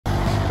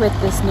with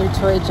this new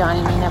toy,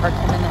 Johnny may never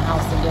come in the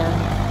house again.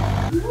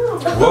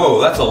 Whoa,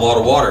 that's a lot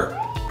of water.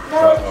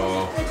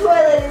 No, the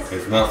toilet is...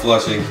 It's not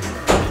flushing.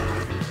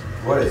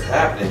 What is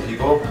happening,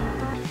 people?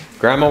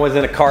 Grandma was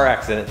in a car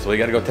accident, so we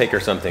gotta go take her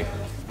something.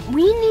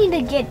 We need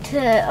to get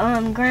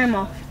to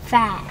Grandma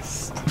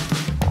fast.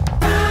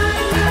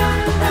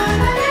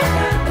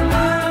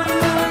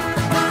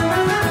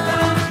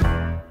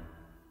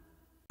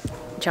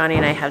 Johnny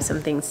and I have some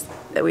things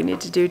that we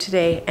need to do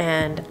today,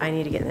 and I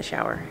need to get in the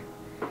shower.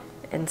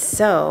 And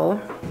so,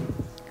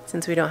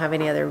 since we don't have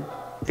any other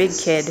big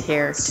kid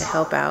here to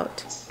help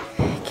out,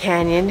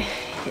 Canyon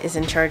is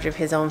in charge of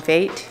his own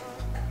fate,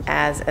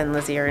 and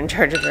Lizzie are in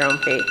charge of their own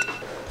fate.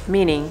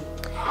 Meaning,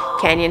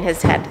 Canyon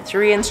has had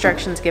 3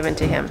 instructions given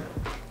to him,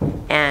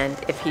 and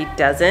if he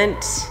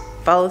doesn't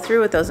follow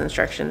through with those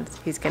instructions,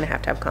 he's gonna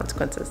have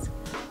consequences.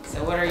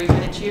 So what are you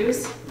gonna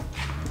choose?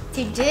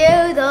 To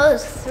do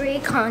those 3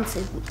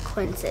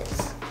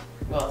 consequences.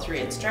 Well, 3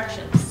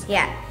 instructions.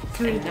 Yeah,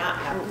 3. And not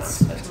have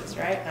consequences,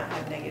 right? Not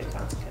have negative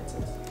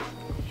consequences.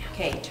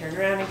 Okay, turn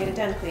around and get it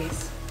done,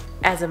 please.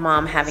 As a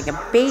mom, having a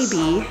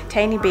baby,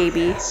 tiny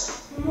baby,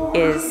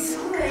 is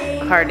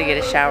hard to get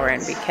a shower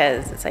in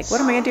because it's like, what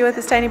am I gonna do with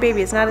this tiny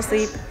baby? It's not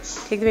asleep.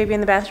 Take the baby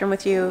in the bathroom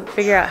with you.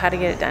 Figure out how to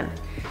get it done.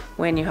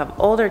 When you have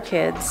older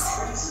kids,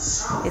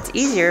 it's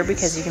easier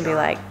because you can be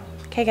like,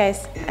 okay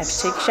guys, I have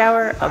to take a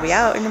shower. I'll be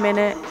out in a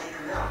minute.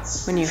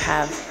 When you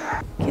have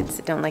kids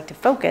that don't like to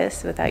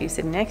focus without you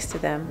sitting next to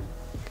them,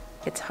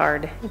 it's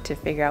hard to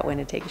figure out when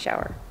to take a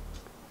shower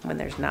when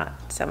there's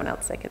not someone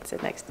else that can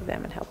sit next to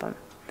them and help them.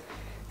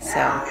 So,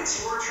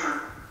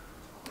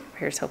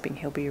 here's hoping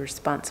he'll be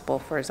responsible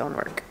for his own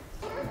work.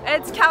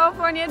 It's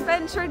California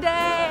Adventure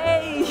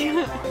Day!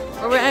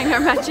 We're wearing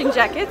our matching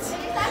jackets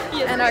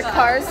and our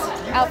cars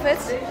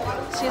outfits.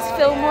 She's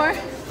Fillmore.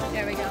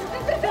 There we go.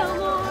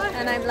 Fillmore!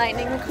 And I'm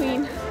Lightning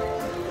McQueen.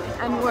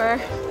 And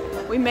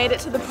we made it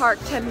to the park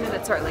 10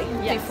 minutes early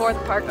before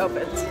the park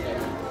opens,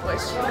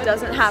 which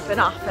doesn't happen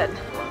often.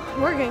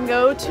 We're gonna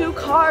go to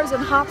cars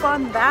and hop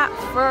on that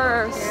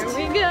first.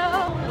 Here we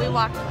go. We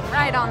walked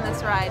right on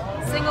this ride.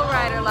 Single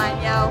rider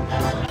line, yo.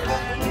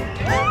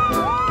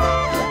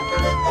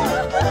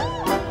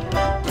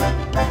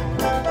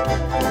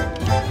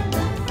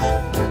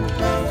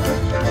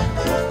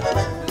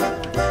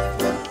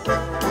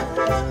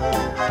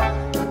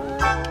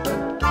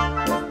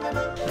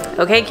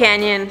 Okay,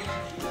 Canyon.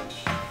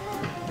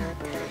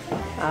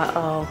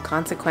 Uh-oh,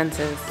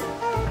 consequences.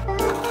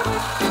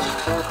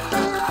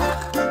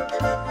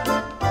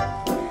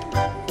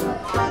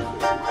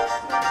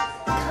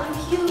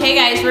 Okay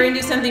guys, we're gonna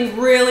do something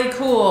really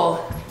cool.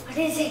 What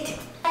is it?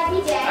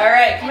 All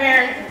right, come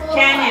here.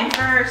 Canyon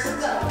first.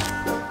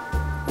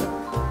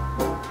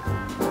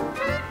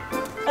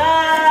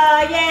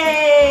 Ah,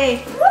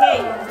 yay! Okay,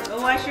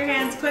 go wash your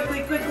hands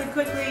quickly, quickly,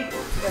 quickly.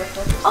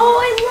 Oh,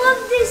 I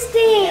love this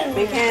thing.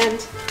 Big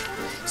hand.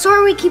 So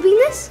are we keeping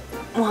this?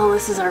 Well,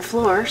 this is our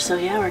floor, so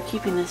yeah, we're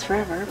keeping this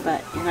forever,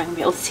 but you're not gonna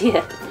be able to see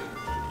it.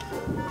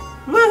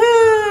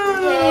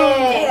 Woohoo!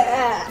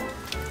 Yeah.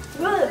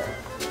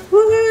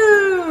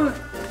 Woohoo!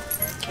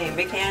 Okay,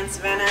 big hand,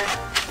 Savannah.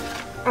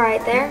 All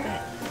right, there.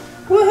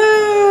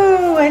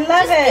 Woohoo! I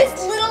love it.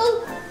 This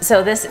little.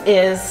 So this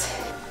is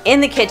in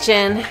the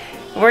kitchen.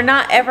 We're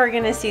not ever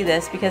gonna see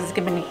this because it's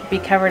gonna be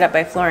covered up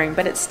by flooring,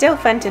 but it's still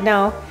fun to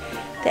know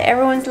that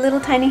everyone's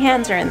little tiny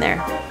hands are in there.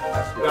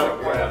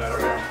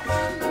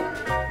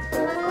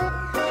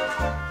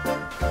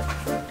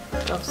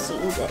 Love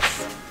seeing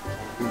this.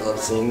 You love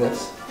seeing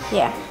this?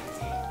 Yeah.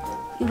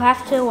 You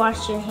have to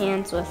wash your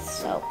hands with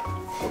soap.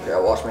 Okay,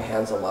 I'll wash my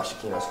hands on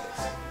Mashikino's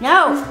face.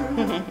 No.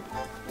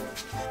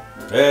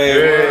 Hey,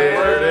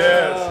 there it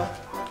is.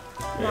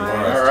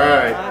 All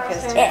right.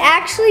 It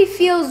actually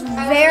feels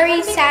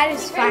very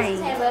satisfying.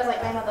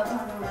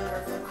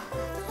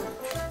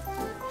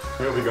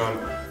 We'll be gone.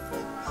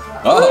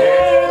 Oh!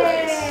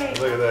 Yay.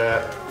 Look at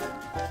that.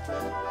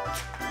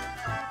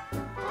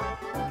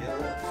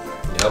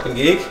 You helping,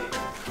 Geek?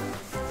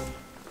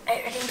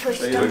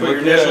 So you put your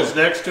initials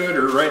next to it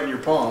or right in your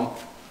palm.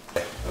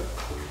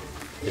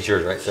 It's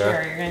yours, right, Sarah?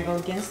 Sure, you're gonna go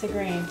against the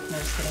grain. No,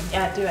 just kidding.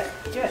 Yeah, do it.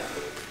 Do it.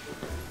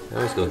 I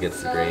always go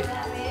against the grain.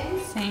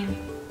 Same.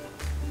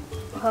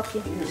 I'll help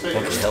you. Okay,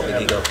 help me,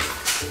 Gigo.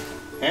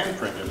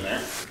 Handprint in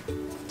there.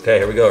 Okay,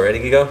 here we go. Ready,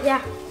 Gigo?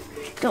 Yeah.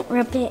 Don't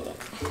rip it.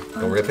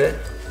 Don't rip it.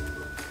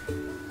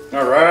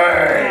 All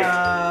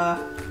right.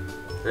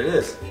 There it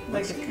is.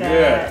 Look at Good.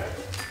 that.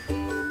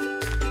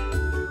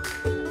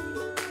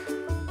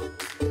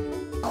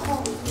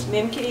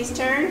 Mim Kitty's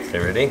turn. Okay,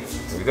 ready?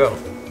 Here we go.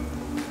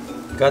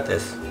 Got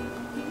this.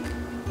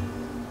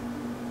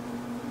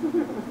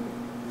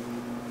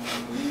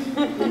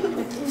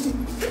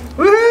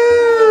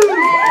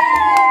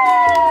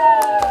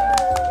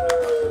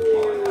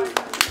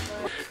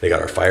 They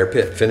got our fire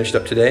pit finished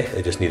up today.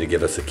 They just need to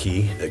give us a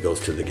key that goes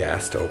to the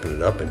gas to open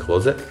it up and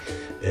close it.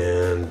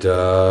 And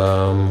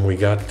we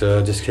got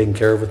just taken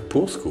care of with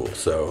pool school.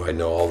 So I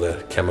know all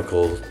the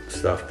chemical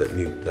stuff that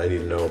I need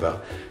to know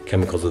about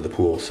chemicals of the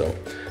pool. So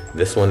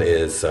this one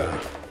is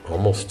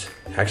almost,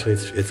 actually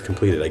it's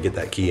completed. I get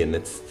that key and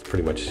it's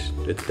pretty much,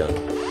 it's done.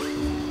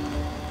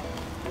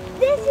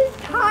 This is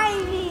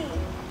tiny.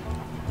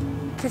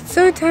 It's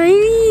so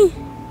tiny.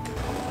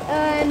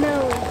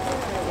 No.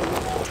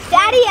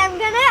 Daddy, I'm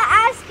gonna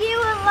ask you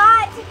a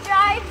lot to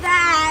drive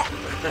that.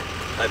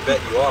 I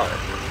bet you are.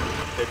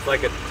 It's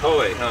like a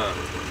toy, huh?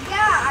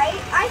 Yeah,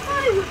 I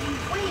thought it would be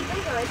way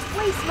bigger. It's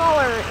way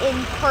smaller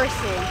in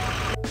person.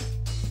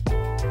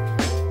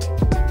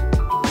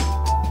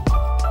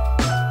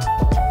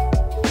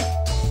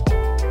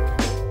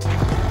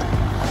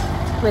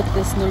 With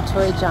this new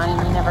toy, Johnny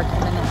may never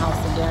come in the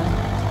house again.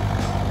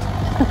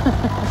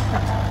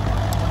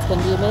 It's going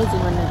to be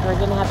amazing when we're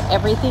going to have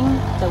everything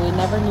that we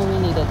never knew we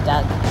needed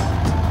done.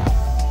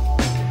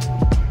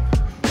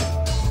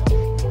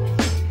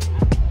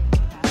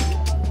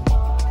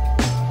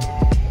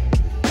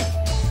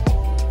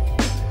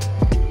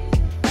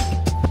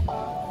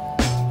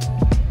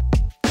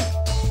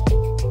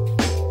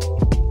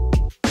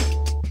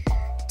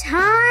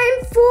 Time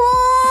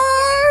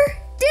for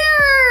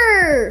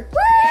dinner! Woo!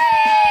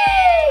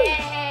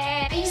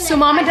 So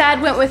Mom and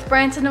Dad went with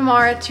Branson and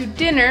Amara to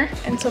dinner,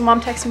 and so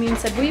Mom texted me and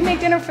said, will you make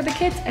dinner for the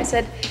kids? I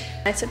said,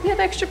 we have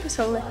extra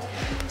pozole.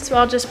 So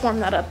I'll just warm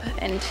that up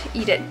and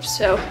eat it.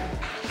 So,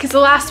 because the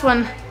last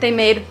one they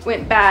made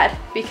went bad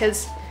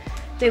because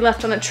they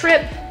left on a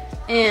trip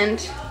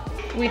and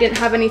we didn't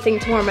have anything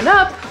to warm it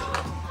up.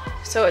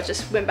 So it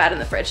just went bad in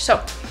the fridge.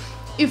 So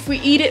if we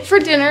eat it for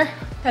dinner,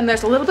 and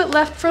there's a little bit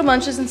left for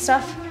lunches and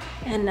stuff,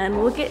 and then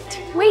we'll get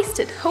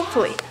wasted,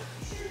 hopefully.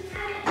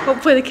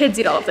 Hopefully the kids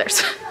eat all of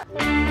theirs.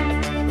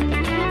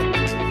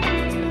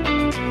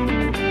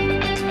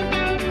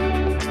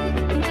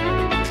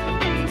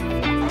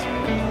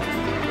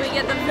 We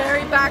get the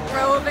very back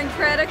row of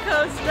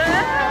Incredicoaster.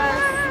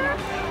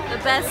 The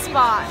best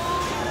spot.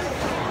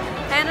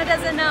 Hannah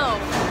doesn't know.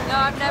 No,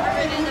 I've never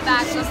been in the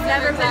back. She's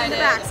never been in the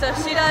back, so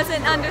she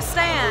doesn't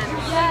understand.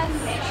 Yes.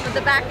 But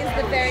the back is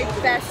the very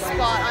best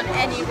spot on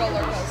any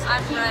roller coaster.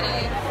 I'm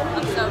ready.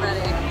 I'm so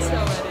ready. I'm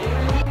so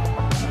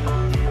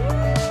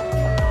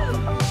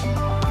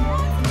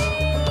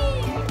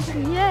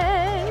ready.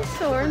 Yay!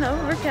 Soaring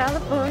over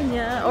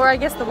California. Or I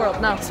guess the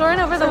world. No, soaring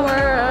over the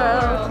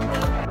world.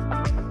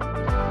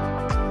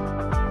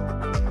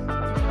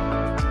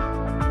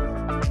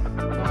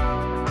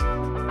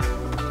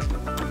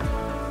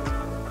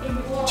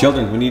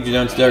 Children, we need you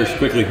downstairs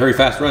quickly. Hurry,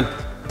 fast, run.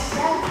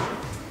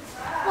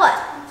 What?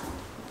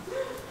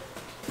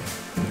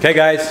 Okay,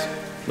 guys,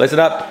 listen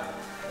up.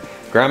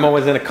 Grandma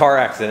was in a car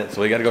accident,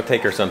 so we gotta go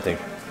take her something.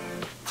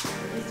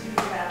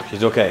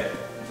 She's okay.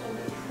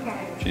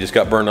 She just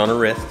got burned on her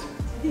wrist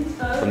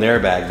from the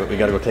airbag, but we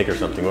gotta go take her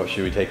something. What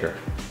should we take her?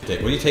 What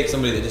do you take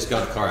somebody that just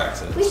got in a car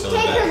accident? We should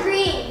take her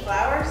green.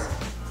 Flowers?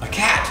 A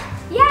cat.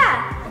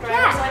 Yeah.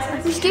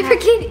 We should give her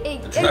kid a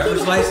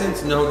Driver's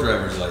license? No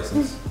driver's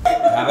license.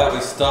 How about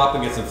we stop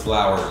and get some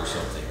flowers or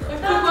something?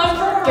 Good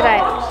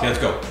idea. Okay, let's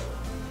go.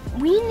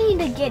 We need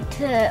to get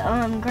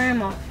to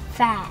Grandma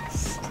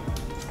fast.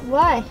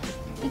 Why?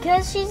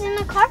 Because she's in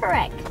a car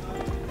wreck.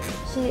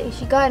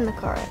 She got in a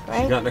car wreck,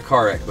 right? She got in a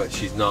car wreck, but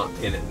she's not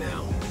in it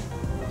now.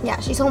 Yeah,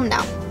 she's home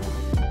now.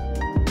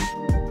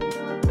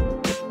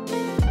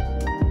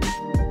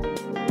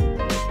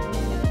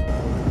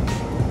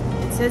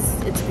 It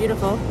says it's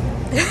beautiful.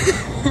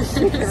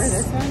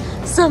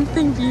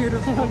 Something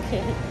beautiful.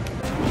 Okay.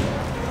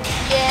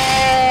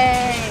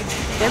 Yay!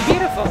 They're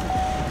beautiful.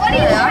 What do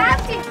you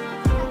have to do?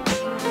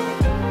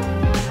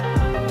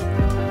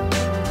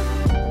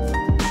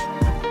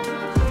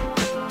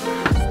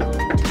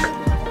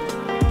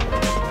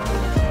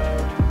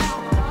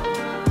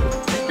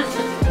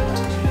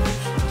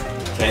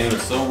 Danny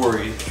was so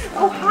worried.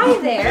 Oh, hi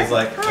there. He's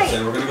like, I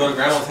said, we're gonna go to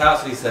Grandma's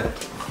house, and he said,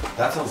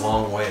 that's a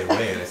long way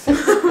away. And I said,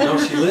 no,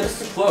 she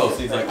lives close.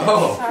 He's like,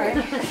 oh. Sorry.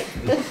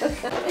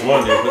 Come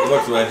on, dude, put the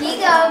books away. Here you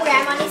go,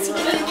 Grandma needs to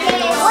give you a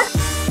kiss.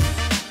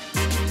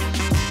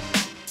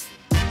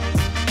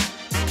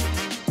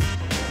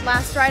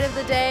 Last ride of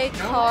the day,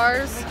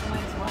 cars.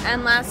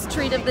 And last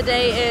treat of the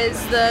day is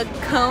the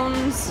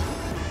Cones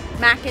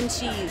mac and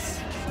cheese,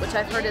 which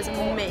I've heard is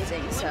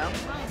amazing, so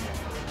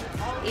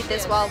eat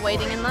this while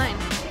waiting in line.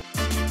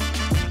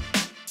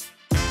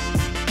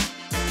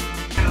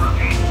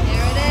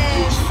 There it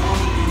is.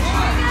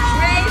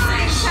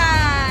 Racing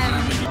time!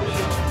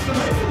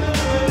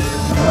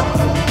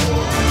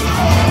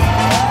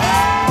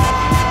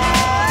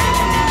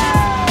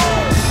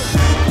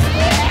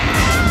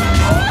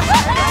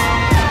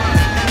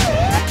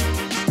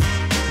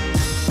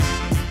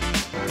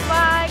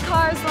 Bye,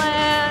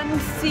 Carsland.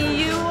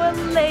 See you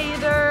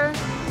later.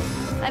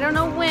 I don't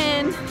know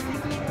when.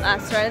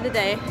 Last ride of the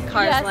day,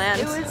 Carsland. Yes,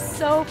 it was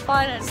so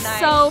fun and nice.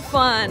 So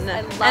fun.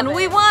 I love and it.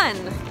 we won.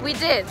 We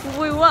did.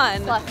 We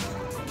won. Plus.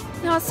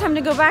 Now it's time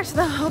to go back to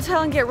the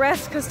hotel and get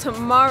rest because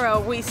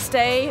tomorrow we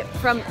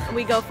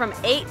go from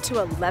 8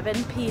 to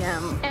 11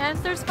 p.m. And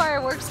there's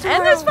fireworks tomorrow.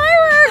 And there's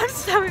fireworks! I'm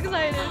so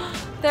excited.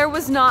 There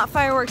was not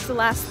fireworks the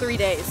last 3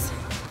 days.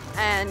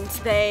 And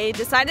they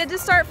decided to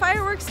start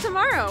fireworks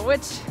tomorrow,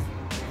 which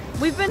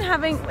We've been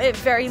having it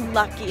very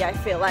lucky, I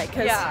feel like,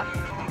 because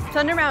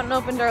Thunder Mountain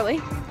opened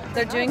early.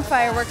 They're doing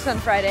fireworks on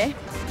Friday.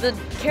 The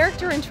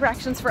character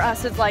interactions for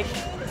us is like,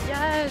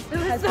 yes, it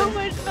was so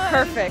much fun.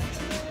 Perfect.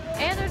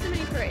 And there's a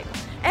mini parade.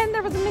 And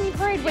there was a mini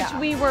parade, which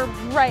we were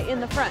right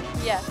in the front.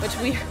 Yes. Which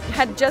we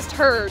had just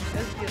heard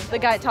the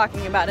guy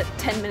talking about it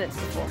 10 minutes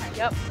before.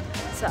 Yep.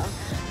 So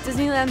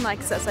Disneyland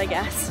likes us, I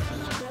guess.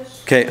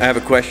 Okay, I have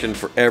a question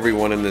for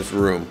everyone in this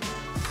room.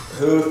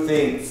 Who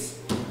thinks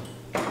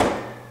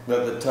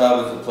that the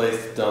tub is a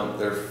place to dump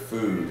their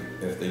food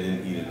if they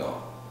didn't eat it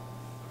all?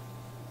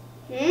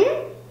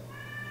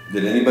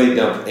 Did anybody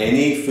dump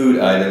any food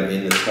item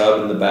in the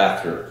tub in the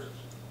bathroom?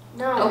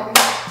 No.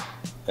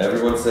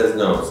 Everyone says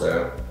no,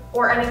 Sarah.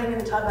 Or anything in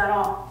the tub at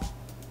all.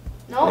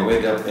 No.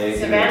 Anybody dump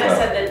anything Savannah in the tub?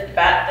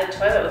 said the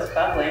toilet was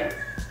bubbling.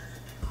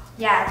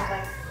 Yeah, it's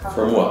like.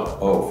 From what?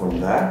 Oh, from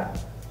that?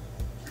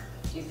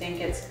 Do you think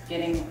it's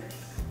getting,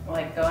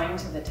 like, going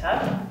to the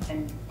tub?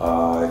 And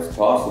It's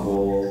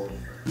possible.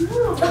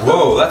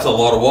 Whoa, that's a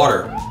lot of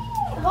water.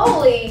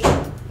 Holy.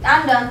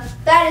 I'm done.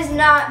 That is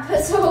not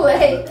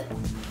pozole.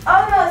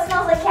 Oh no, it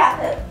smells like cat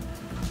poop.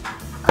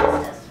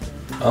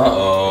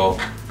 Uh-oh.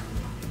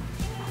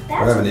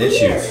 We're having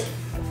issues.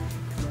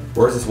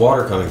 Where's this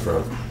water coming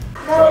from?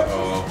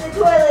 Uh-oh. The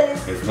toilet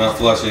is. It's not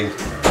flushing.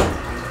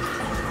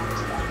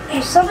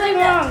 There's something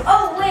wrong.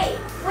 Oh, wait.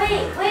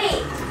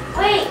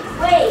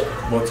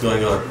 What's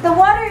going on? The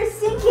water is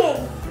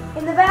sinking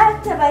in the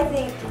bathtub, I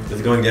think.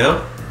 Is it going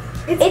down?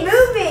 It's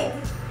moving.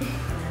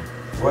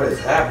 What is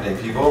happening,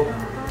 people?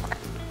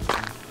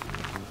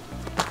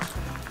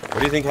 What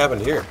do you think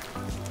happened here?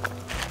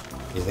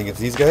 You think it's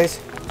these guys?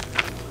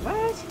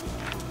 What?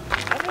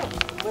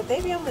 Would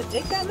they be able to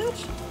dig that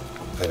much?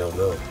 I don't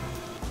know.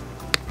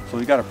 So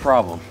we got a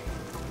problem.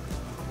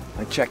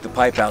 I checked the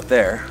pipe out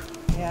there.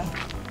 Yeah.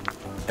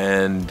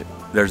 And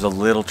there's a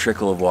little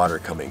trickle of water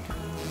coming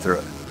through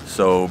it.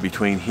 So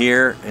between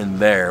here and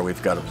there,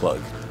 we've got a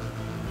plug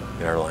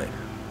in our line.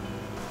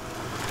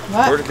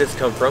 What? Where did this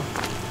come from?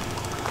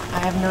 I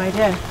have no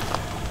idea.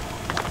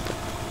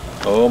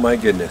 Oh my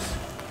goodness.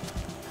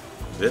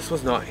 This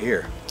was not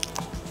here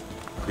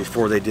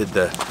before they did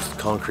the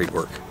concrete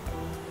work.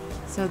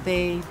 So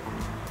they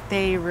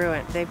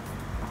ruined. They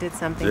did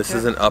something. This to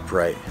is it? an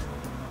upright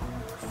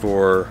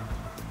for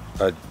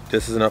a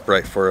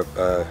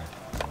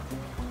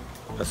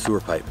sewer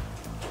pipe.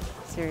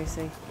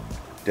 Seriously.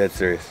 Dead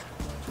serious.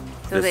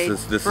 So they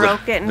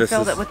broke it and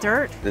filled it with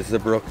dirt? This is a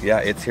broke, yeah,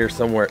 it's here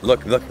somewhere.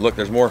 Look,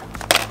 there's more.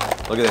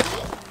 Look at this.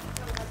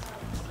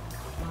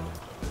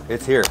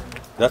 It's here.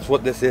 That's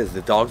what this is.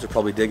 The dogs are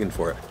probably digging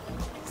for it.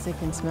 So they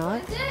can smell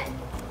it?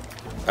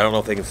 I don't know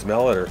if they can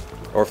smell it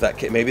or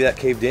if maybe that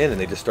caved in and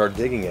they just started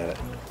digging at it.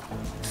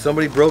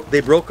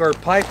 They broke our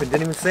pipe and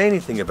didn't even say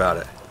anything about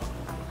it.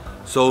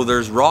 So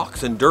there's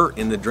rocks and dirt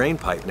in the drain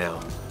pipe now.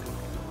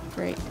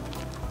 Great.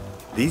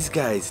 These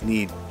guys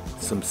need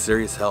some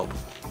serious help.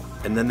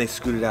 And then they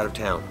scooted out of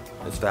town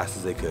as fast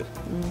as they could.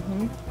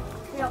 Mm-hmm.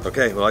 Yep.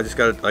 Okay, well I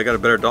got to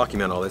better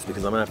document all this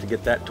because I'm gonna have to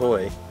get that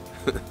toy.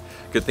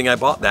 Good thing I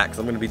bought that because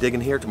I'm gonna be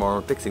digging here tomorrow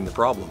and fixing the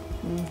problem.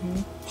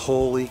 Mm-hmm.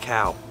 Holy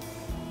cow.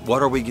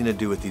 What are we gonna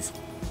do with these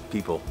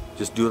people?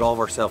 Just do it all of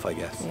ourselves, I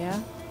guess. Yeah.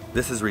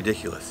 This is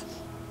ridiculous.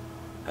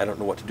 I don't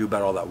know what to do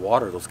about all that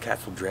water. Those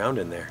cats will drown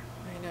in there.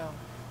 I know.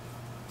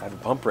 I have a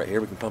pump right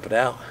here. We can pump it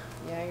out.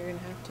 Yeah, you're gonna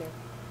have to.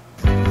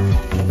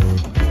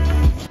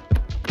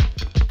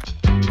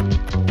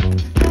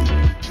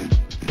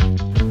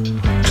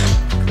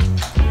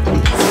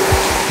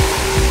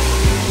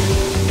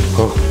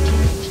 Oh.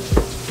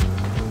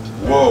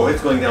 Whoa,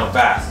 it's going down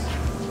fast.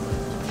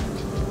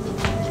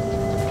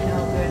 No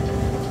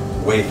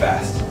good. Way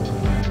fast.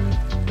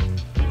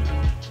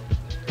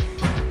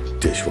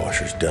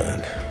 Dishwasher's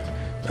done.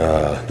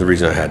 The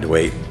reason I had to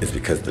wait is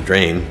because the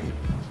drain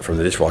from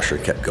the dishwasher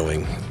kept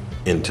going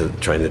into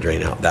trying to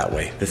drain out that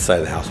way. This side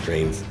of the house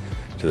drains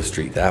to the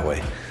street that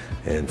way,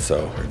 and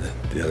so or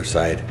the other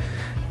side,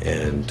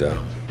 and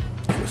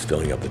it was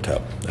filling up the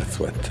tub. That's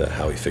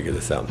how we figured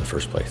this out in the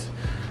first place.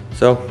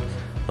 So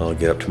I'll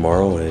get up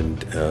tomorrow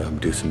and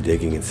do some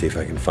digging and see if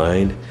I can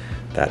find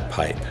that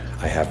pipe.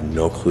 I have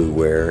no clue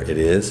where it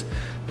is,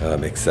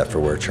 except for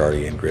where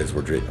Charlie and Grizz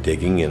were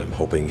digging, and I'm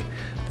hoping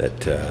that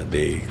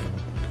they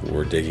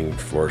were digging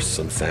for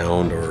some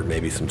sound or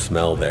maybe some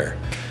smell there.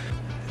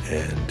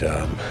 And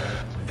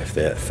if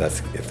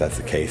that's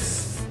the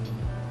case,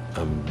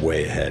 I'm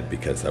way ahead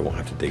because I won't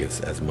have to dig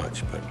as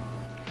much. But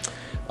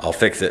I'll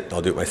fix it.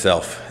 I'll do it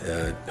myself.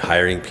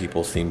 Hiring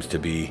people seems to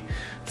be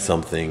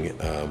something.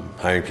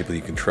 Hiring people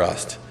you can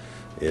trust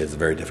is a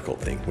very difficult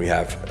thing. We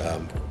have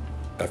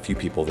a few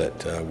people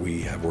that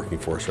we have working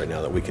for us right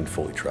now that we can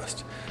fully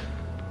trust.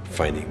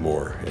 Finding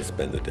more has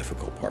been the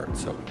difficult part.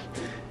 So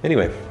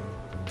anyway,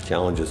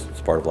 challenges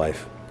is part of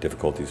life.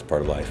 Difficulties is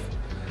part of life.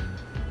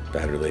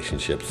 Bad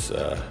relationships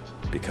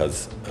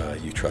because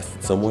you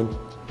trusted someone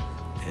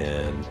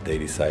and they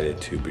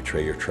decided to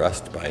betray your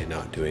trust by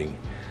not doing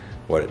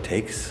what it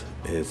takes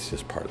is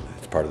just part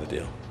of the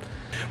deal.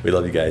 We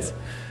love you guys.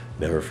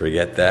 Never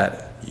forget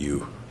that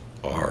you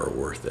are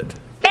worth it.